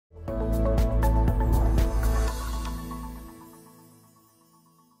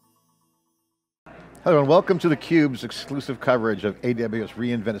Hello and welcome to theCUBE's exclusive coverage of AWS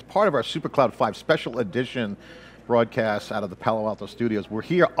reInvent as part of our Supercloud 5 special edition broadcast out of the Palo Alto studios. We're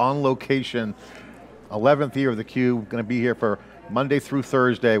here on location, 11th year of theCUBE, going to be here for Monday through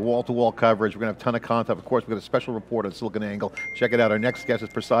Thursday, wall-to-wall coverage. We're going to have a ton of content. Of course, we've got a special report on SiliconANGLE. Check it out. Our next guest is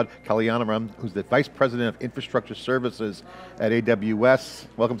Prasad Kalyanaraman, who's the Vice President of Infrastructure Services at AWS.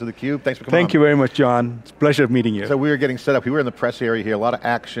 Welcome to theCUBE. Thanks for coming on. Thank you very much, John. It's a pleasure meeting you. So we were getting set up. We were in the press area here, a lot of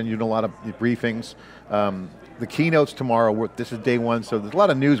action, you know, a lot of briefings. The keynotes tomorrow, this is day one, so there's a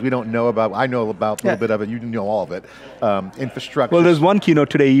lot of news we don't know about. I know about a little bit of it, you know all of it. Infrastructure. Well, there's one keynote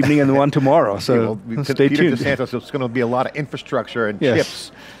today evening and one tomorrow, so stay tuned. Peter DeSantis, so it's going to be a lot of infrastructure and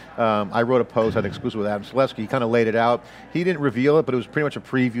chips. I wrote a post, had an exclusive with Adam Selesky, he kind of laid it out. He didn't reveal it, but it was pretty much a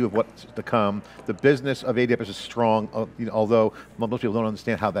preview of what's to come. The business of AWS is strong, although most people don't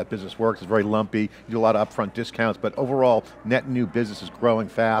understand how that business works. It's very lumpy, you do a lot of upfront discounts, but overall, net new business is growing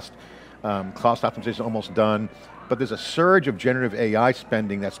fast. Cost optimization almost done, but there's a surge of generative AI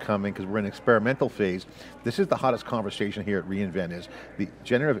spending that's coming because we're in an experimental phase. This is the hottest conversation here at reInvent, is the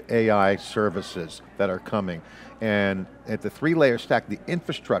generative AI services that are coming. And at the 3-layer stack, the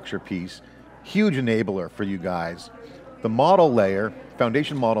infrastructure piece, huge enabler for you guys. The model layer,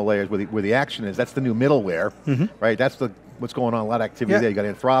 foundation model layers where the action is, that's the new middleware, right? That's what's going on, a lot of activity there. You got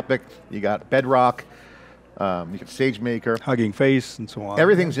Anthropic, you got Bedrock, you got SageMaker. Hugging Face and so on.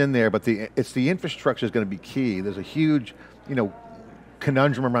 Everything's in there, but it's the infrastructure is going to be key. There's a huge,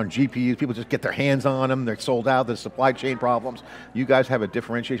 conundrum around GPUs. People just get their hands on them, they're sold out, there's supply chain problems. You guys have a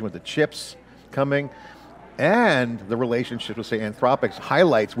differentiation with the chips coming, and the relationship with, say, Anthropic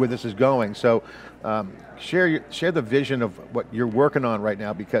highlights where this is going. So share the vision of what you're working on right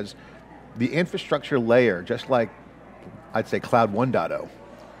now, because the infrastructure layer, just like I'd say Cloud 1.0,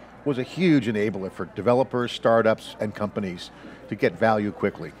 was a huge enabler for developers, startups, and companies to get value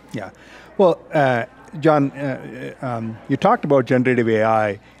quickly. Yeah, well, John, you talked about generative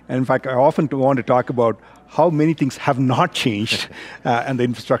AI, and in fact, I often want to talk about how many things have not changed in the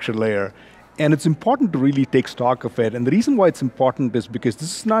infrastructure layer. And it's important to really take stock of it. And the reason why it's important is because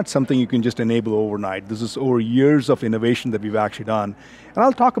this is not something you can just enable overnight. This is over years of innovation that we've actually done. And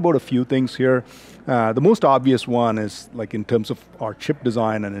I'll talk about a few things here. The most obvious one is like in terms of our chip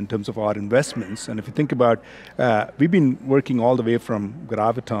design and in terms of our investments. And if you think about, we've been working all the way from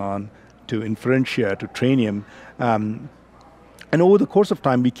Graviton to Inferentia to Trainium. And over the course of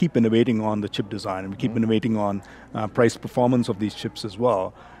time, we keep innovating on the chip design, and we keep innovating on price performance of these chips as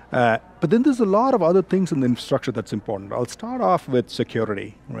well. But then there's a lot of other things in the infrastructure that's important. I'll start off with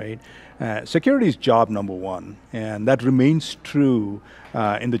security, right? Security is job number one, and that remains true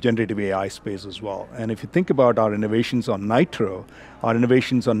in the generative AI space as well. And if you think about our innovations on Nitro, our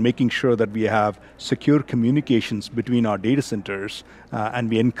innovations on making sure that we have secure communications between our data centers and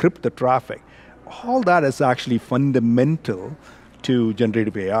we encrypt the traffic, all that is actually fundamental to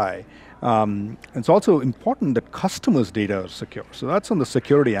generative AI. It's also important that customers' data are secure. So that's on the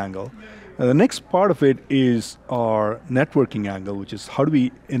security angle. The next part of it is our networking angle, which is how do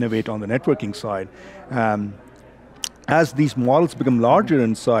we innovate on the networking side. As these models become larger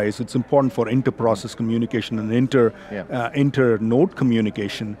in size, it's important for inter-process communication and inter-node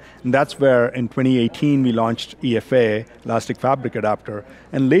communication. And that's where in 2018 we launched EFA, Elastic Fabric Adapter.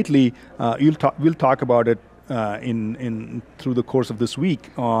 And lately, we'll talk about it through the course of this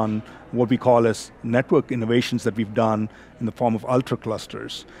week on what we call as network innovations that we've done in the form of ultra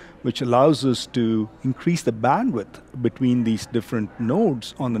clusters, which allows us to increase the bandwidth between these different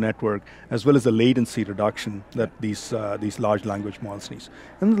nodes on the network, as well as the latency reduction that these large language models need.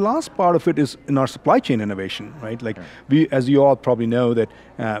 And the last part of it is in our supply chain innovation, right? Like as you all probably know, that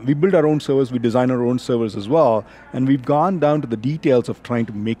we build our own servers, we design our own servers as well, and we've gone down to the details of trying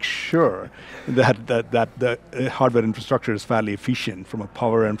to make sure that the hardware infrastructure is fairly efficient from a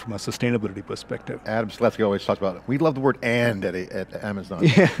power and from a sustainability perspective. Adam Selesky always talks about it. We love the word "and" at Amazon.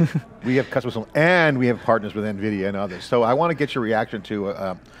 We have customers and we have partners with NVIDIA and others. So I want to get your reaction to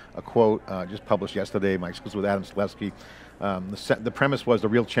a quote just published yesterday, my exclusive with Adam Selesky. The premise was the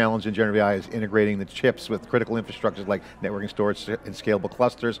real challenge in generative AI is integrating the chips with critical infrastructures like networking, storage, and scalable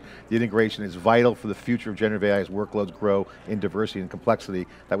clusters. The integration is vital for the future of generative AI as workloads grow in diversity and complexity.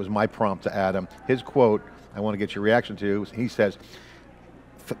 That was my prompt to Adam. His quote, I want to get your reaction to, he says,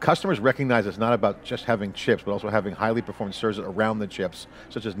 customers recognize it's not about just having chips, but also having highly performant services around the chips,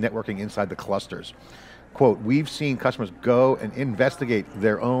 such as networking inside the clusters. Quote, we've seen customers go and investigate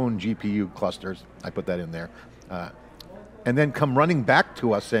their own GPU clusters, I put that in there, and then come running back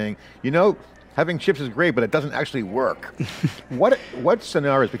to us saying, having chips is great, but it doesn't actually work. What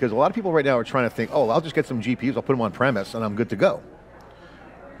scenarios, because a lot of people right now are trying to think, oh, I'll just get some GPUs, I'll put them on premise, and I'm good to go.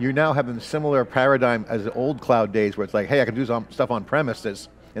 you now have a similar paradigm as the old cloud days where it's like, hey, I can do some stuff on premises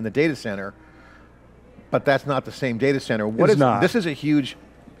in the data center, but that's not the same data center. This is a huge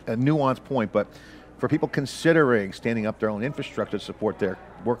nuanced point, but for people considering standing up their own infrastructure to support their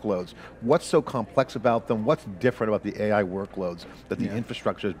workloads, what's so complex about them? What's different about the AI workloads that the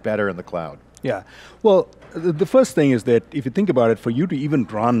infrastructure is better in the cloud? Yeah, well, the first thing is that if you think about it, for you to even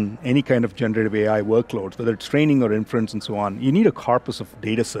run any kind of generative AI workloads, whether it's training or inference and so on, you need a corpus of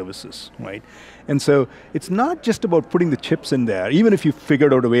data services, right? And so it's not just about putting the chips in there, even if you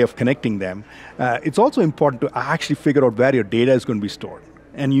figured out a way of connecting them, it's also important to actually figure out where your data is going to be stored.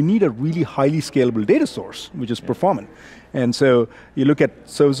 And you need a really highly scalable data source, which is performant. And so you look at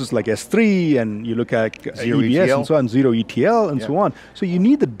services like S3, and you look at EBS and so on, zero ETL and so on. So you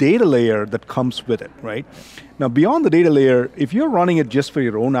need the data layer that comes with it, right? Now beyond the data layer, if you're running it just for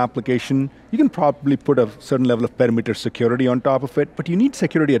your own application, you can probably put a certain level of perimeter security on top of it, but you need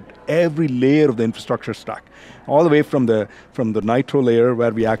security at every layer of the infrastructure stack, all the way from the Nitro layer,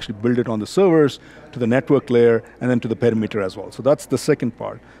 where we actually build it on the servers, to the network layer, and then to the perimeter as well. So that's the second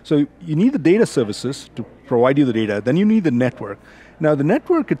part. So you need the data services to provide you the data, then you need the network. Now the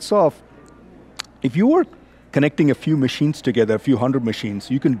network itself, if you were connecting a few machines together, a few hundred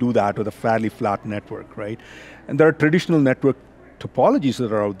machines, you can do that with a fairly flat network, right? And there are traditional network topologies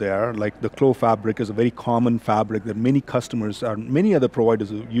that are out there, like the Clo fabric is a very common fabric that many customers and many other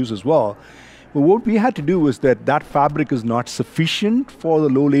providers use as well. But what we had to do was that fabric is not sufficient for the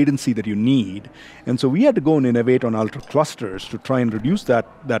low latency that you need. And so we had to go and innovate on ultra clusters to try and reduce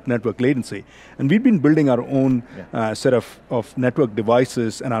that network latency. And we've been building our own set of network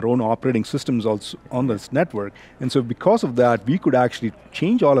devices and our own operating systems also on this network. And so because of that, we could actually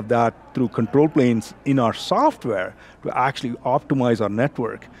change all of that through control planes in our software to actually optimize our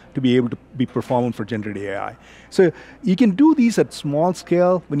network to be able to be performant for generative AI. So you can do these at small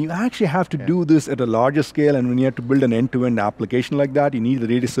scale. When you actually have to do this at a larger scale, and when you have to build an end-to-end application like that, you need the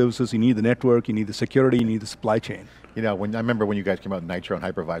data services, you need the network, you need the security, you need the supply chain. You know, I remember when you guys came out with Nitro and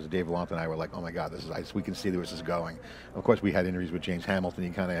hypervisor, Dave Vellante and I were like, oh my God, this is, we can see where this is going. Of course, we had interviews with James Hamilton, he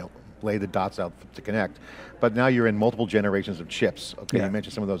kind of lay the dots out to connect. But now you're in multiple generations of chips. Okay, you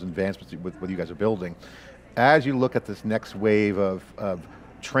mentioned some of those advancements with what you guys are building. As you look at this next wave of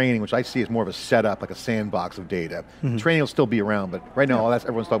training, which I see as more of a setup, like a sandbox of data. Training will still be around, but right now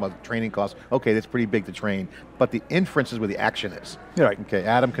everyone's talking about training costs. Okay, that's pretty big to train, but the inference is where the action is. Right. Okay,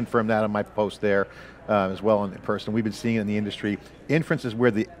 Adam confirmed that on my post there as well in person. We've been seeing it in the industry. Inference is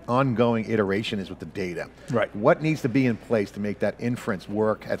where the ongoing iteration is with the data. Right. What needs to be in place to make that inference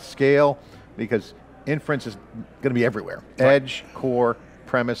work at scale? Because inference is going to be everywhere. Edge, core,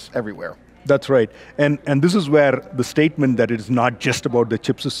 premise, everywhere. That's right, and this is where the statement that it is not just about the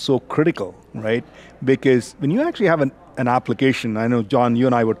chips is so critical, right? Because when you actually have an application, I know John, you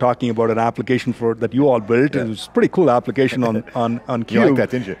and I were talking about an application that you all built. It was a pretty cool application on CUBE. You liked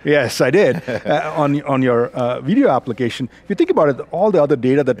that, didn't you? Yes, I did. on your video application, if you think about it, all the other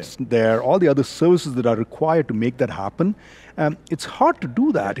data that's there, all the other services that are required to make that happen, it's hard to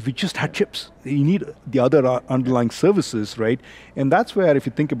do that if you just had chips. You need the other underlying services, right? And that's where, if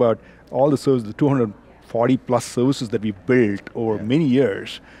you think about all the services, the 240 plus services that we've built over many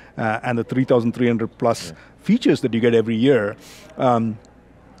years, and the 3,300 plus features that you get every year,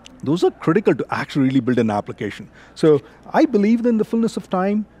 those are critical to actually really build an application. So I believe that in the fullness of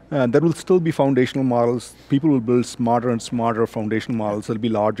time, there will still be foundational models. People will build smarter and smarter foundational models. They'll be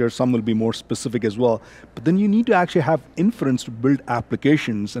larger, some will be more specific as well. But then you need to actually have inference to build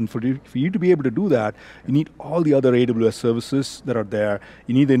applications, and for you to be able to do that, you need all the other AWS services that are there.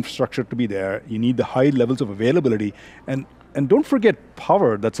 You need the infrastructure to be there. You need the high levels of availability. And don't forget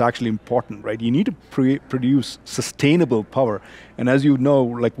power, that's actually important, right? You need to produce sustainable power. And as you know,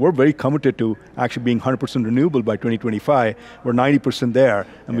 like, we're very committed to actually being 100% renewable by 2025. We're 90% there,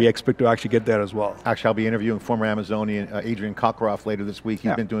 and we expect to actually get there as well. Actually, I'll be interviewing former Amazonian Adrian Cockcroft later this week.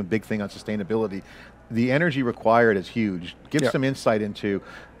 He's been doing a big thing on sustainability. The energy required is huge. Give some insight into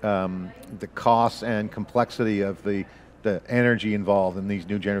the costs and complexity of the energy involved in these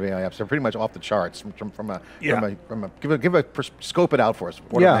new generative AI apps. They're pretty much off the charts scope it out for us,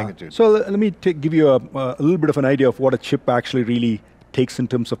 order of magnitude. So let me give you a little bit of an idea of what a chip actually really takes in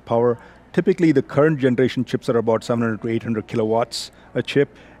terms of power. Typically, the current generation chips are about 700 to 800 kilowatts a chip.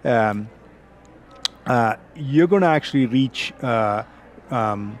 You're going to actually reach,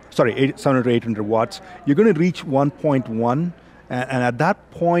 700 to 800 watts. You're going to reach 1.1, and at that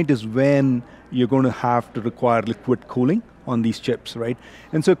point is when you're going to have to require liquid cooling on these chips, right?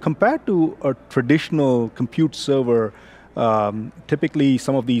 And so compared to a traditional compute server, typically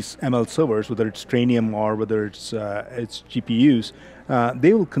some of these ML servers, whether it's Trainium or whether it's GPUs,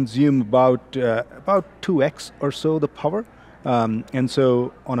 they will consume about 2x or so the power. And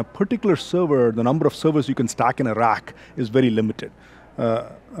so on a particular server, the number of servers you can stack in a rack is very limited.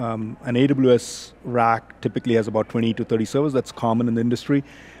 An AWS rack typically has about 20 to 30 servers. That's common in the industry.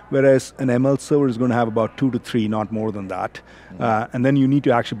 Whereas an ML server is going to have about 2 to 3, not more than that. And then you need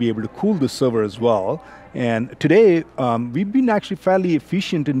to actually be able to cool the server as well. And today, we've been actually fairly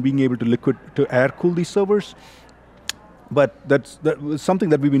efficient in being able to air cool these servers. But that was something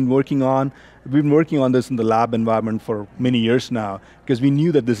that we've been working on. We've been working on this in the lab environment for many years now, because we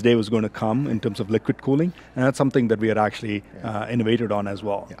knew that this day was going to come in terms of liquid cooling, and that's something that we had actually innovated on as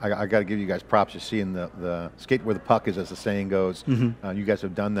well. Yeah, I got to give you guys props. You're seeing the skate where the puck is, as the saying goes. You guys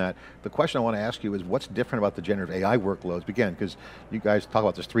have done that. The question I want to ask you is, what's different about the generative AI workloads? Again, because you guys talk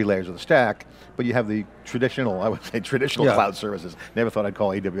about there's 3 layers of the stack, but you have the traditional, I would say traditional cloud services. Never thought I'd call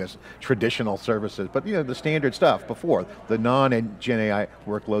AWS traditional services, but you know, the standard stuff before. The non-Gen AI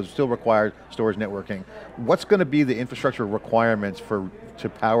workloads still require storage networking. What's going to be the infrastructure requirements to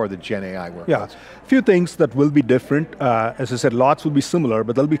power the Gen AI workloads? Yeah, a few things that will be different. As I said, lots will be similar,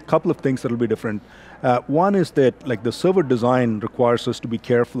 but there'll be a couple of things that will be different. One is that like the server design requires us to be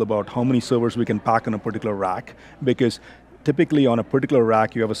careful about how many servers we can pack on a particular rack, because typically on a particular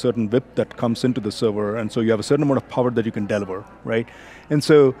rack you have a certain WIP that comes into the server, and so you have a certain amount of power that you can deliver, right? And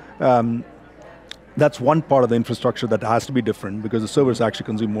so that's one part of the infrastructure that has to be different, because the servers actually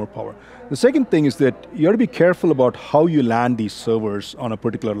consume more power. The second thing is that you have to be careful about how you land these servers on a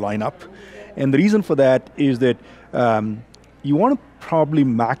particular lineup. And the reason for that is that you want to probably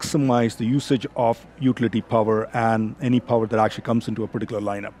maximize the usage of utility power and any power that actually comes into a particular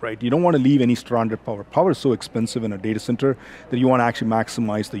lineup, right? You don't want to leave any stranded power. Power is so expensive in a data center that you want to actually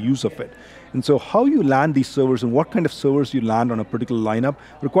maximize the use of it. And so how you land these servers and what kind of servers you land on a particular lineup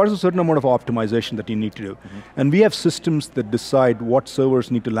requires a certain amount of optimization that you need to do. And we have systems that decide what servers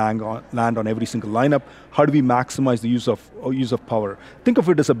need to land on every single lineup. How do we maximize the use of power? Think of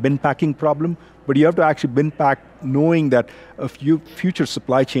it as a bin packing problem, but you have to actually bin pack knowing that a few future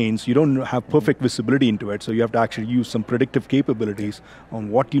supply chains, you don't have perfect visibility into it, so you have to actually use some predictive capabilities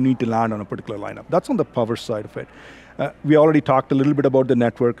on what you need to land on a particular lineup. That's on the power side of it. We already talked a little bit about the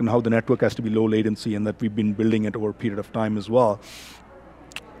network and how the network has to be low latency, and that we've been building it over a period of time as well.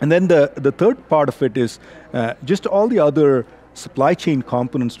 And then the third part of it is just all the other supply chain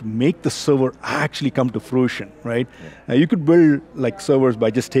components to make the server actually come to fruition, right? You could build like servers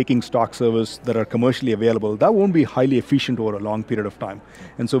by just taking stock servers that are commercially available. That won't be highly efficient over a long period of time.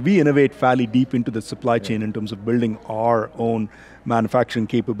 And so we innovate fairly deep into the supply chain in terms of building our own manufacturing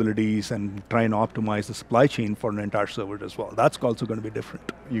capabilities and try and optimize the supply chain for an entire server as well. That's also going to be different.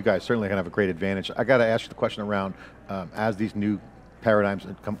 You guys certainly going to have a great advantage. I got to ask you the question around, as these new paradigms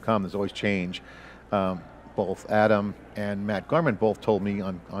come, there's always change. Both Adam and Matt Garman both told me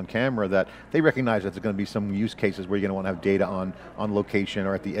on camera that they recognize that there's going to be some use cases where you're going to want to have data on location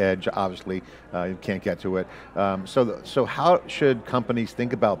or at the edge. Obviously, you can't get to it. So how should companies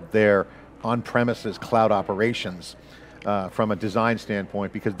think about their on-premises cloud operations from a design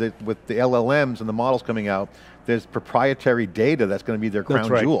standpoint? Because with the LLMs and the models coming out, there's proprietary data that's going to be their crown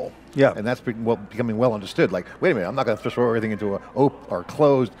jewel. Yeah. And that's becoming well understood. Like, wait a minute, I'm not going to throw everything into a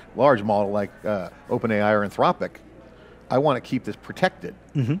closed large model like OpenAI or Anthropic. I want to keep this protected.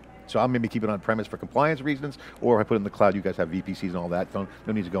 So I'll maybe keep it on premise for compliance reasons, or I put it in the cloud. You guys have VPCs and all that. No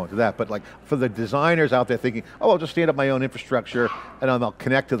need to go into that. But like for the designers out there thinking, oh, I'll just stand up my own infrastructure and I'll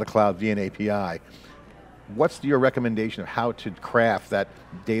connect to the cloud via an API. What's your recommendation of how to craft that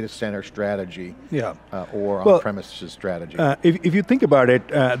data center strategy or on-premises strategy? If you think about it,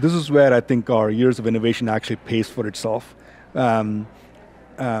 this is where I think our years of innovation actually pays for itself.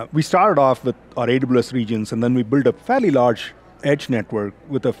 We started off with our AWS regions, and then we built a fairly large edge network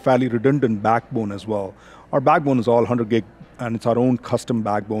with a fairly redundant backbone as well. Our backbone is all 100 gig, and it's our own custom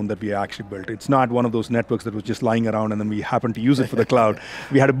backbone that we actually built. It's not one of those networks that was just lying around and then we happened to use it for the cloud.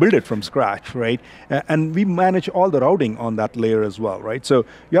 We had to build it from scratch, right? And we manage all the routing on that layer as well, right? So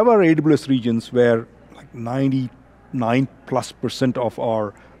you have our AWS regions where like 99+% of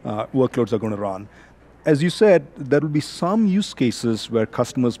our workloads are going to run. As you said, there will be some use cases where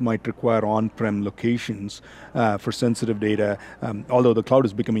customers might require on-prem locations for sensitive data, although the cloud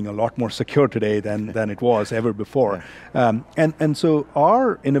is becoming a lot more secure today than it was ever before. And so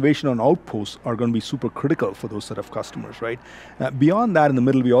our innovation on outposts are going to be super critical for those set of customers, right? Beyond that, in the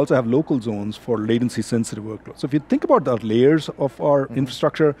middle, we also have local zones for latency-sensitive workloads. So if you think about the layers of our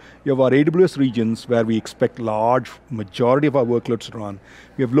infrastructure, you have our AWS regions where we expect large majority of our workloads to run.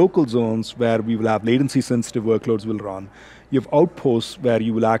 We have local zones where we will have latency latency sensitive workloads will run. You have outposts where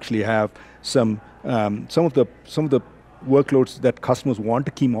you will actually have some of the workloads that customers want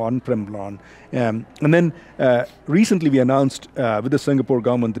to keep on-prem run. And then recently we announced with the Singapore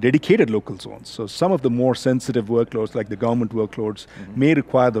government the dedicated local zones. So some of the more sensitive workloads, like the government workloads, may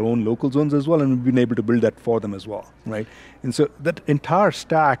require their own local zones as well, and we've been able to build that for them as well, right? And so that entire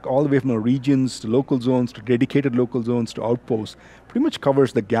stack, all the way from the regions to local zones to dedicated local zones to outposts, pretty much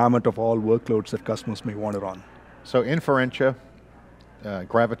covers the gamut of all workloads that customers may want to run. So Inferentia,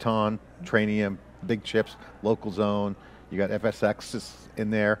 Graviton, Trainium, big chips, local zone, you got FSX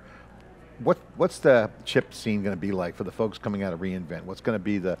in there. What's the chip scene going to be like for the folks coming out of reInvent? What's going to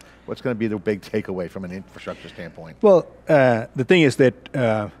be the big takeaway from an infrastructure standpoint? Well, the thing is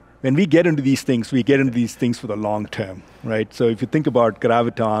that when we get into these things, we get into these things for the long term, right? So if you think about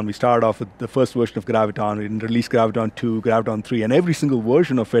Graviton, we started off with the first version of Graviton, we released Graviton 2, Graviton 3, and every single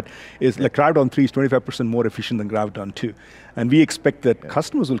version of it is, like Graviton 3 is 25% more efficient than Graviton 2. And we expect that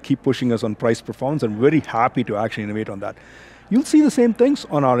customers will keep pushing us on price performance, and very happy to actually innovate on that. You'll see the same things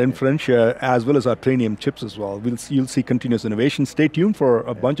on our Inferentia as well as our Trainium chips as well. You'll see continuous innovation. Stay tuned for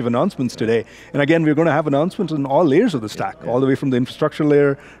a bunch of announcements today. And again, we're going to have announcements on all layers of the stack, all the way from the infrastructure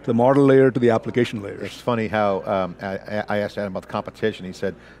layer, to the model layer, to the application layers. It's funny how I asked Adam about the competition. He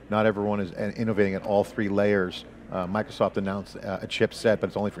said, not everyone is innovating at all three layers. Microsoft announced a chipset, but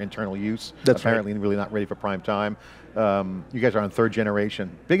it's only for internal use. That's apparently really not ready for prime time. You guys are on third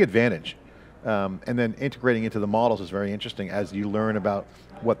generation. Big advantage. And then integrating into the models is very interesting as you learn about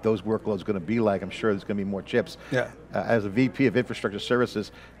what those workloads are going to be like. I'm sure there's going to be more chips. Yeah. As a VP of Infrastructure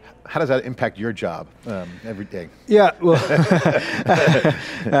Services, how does that impact your job every day? Yeah, well,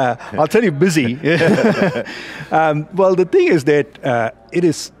 I'll tell you, busy. Well, the thing is that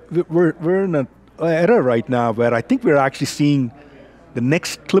we're in an era right now where I think we're actually seeing the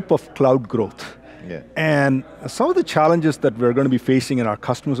next clip of cloud growth. Yeah. And some of the challenges that we're going to be facing and our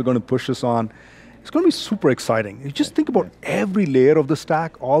customers are going to push us on, it's going to be super exciting. You just think about every layer of the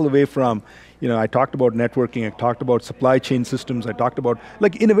stack, all the way from, I talked about networking, I talked about supply chain systems, I talked about,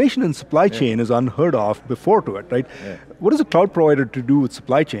 like, innovation in supply chain is unheard of before to it, right? Yeah. What is a cloud provider to do with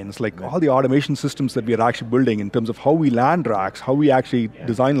supply chains? Like all the automation systems that we are actually building in terms of how we land racks, how we actually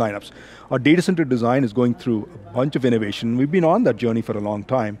design lineups. Our data center design is going through a bunch of innovation. We've been on that journey for a long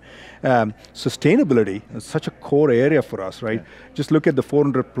time. Sustainability is such a core area for us, right? Just look at the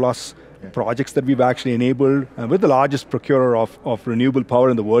 400 plus projects that we've actually enabled. We're the largest procurer of renewable power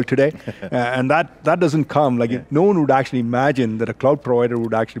in the world today. And that doesn't come, like no one would actually imagine that a cloud provider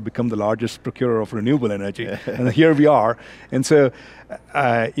would actually become the largest procurer of renewable energy. And here we are. And so,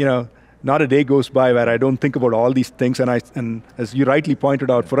 not a day goes by where I don't think about all these things, and as you rightly pointed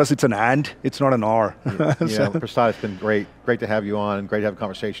out, for us it's an and, it's not an or. Prasad, it's been great to have you on, and great to have a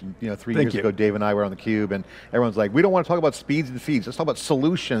conversation. 3 years ago, Dave and I were on theCUBE, and everyone's like, we don't want to talk about speeds and feeds, let's talk about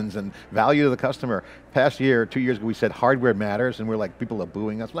solutions and value to the customer. Past year, 2 years ago, we said hardware matters, and we're like, people are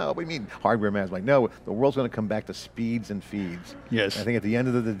booing us. No, we mean hardware matters. Like, no, the world's going to come back to speeds and feeds. Yes. And I think at the end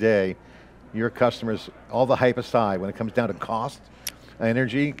of the day, your customers, all the hype aside, when it comes down to cost,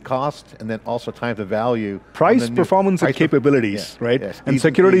 energy, cost, and then also time to value. Price, performance, and capabilities, right? Yeah, and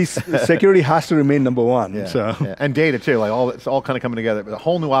security has to remain number one. And data too, like it's all kind of coming together. A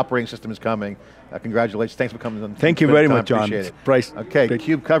whole new operating system is coming. Congratulations, thanks for coming on. Thank you very much, John. Appreciate it. Price. Okay,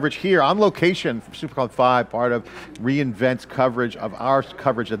 CUBE coverage here on location from Supercloud 5, part of reInvent's coverage of our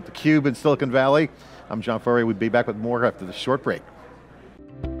coverage at theCUBE in Silicon Valley. I'm John Furrier, we'll be back with more after the short break.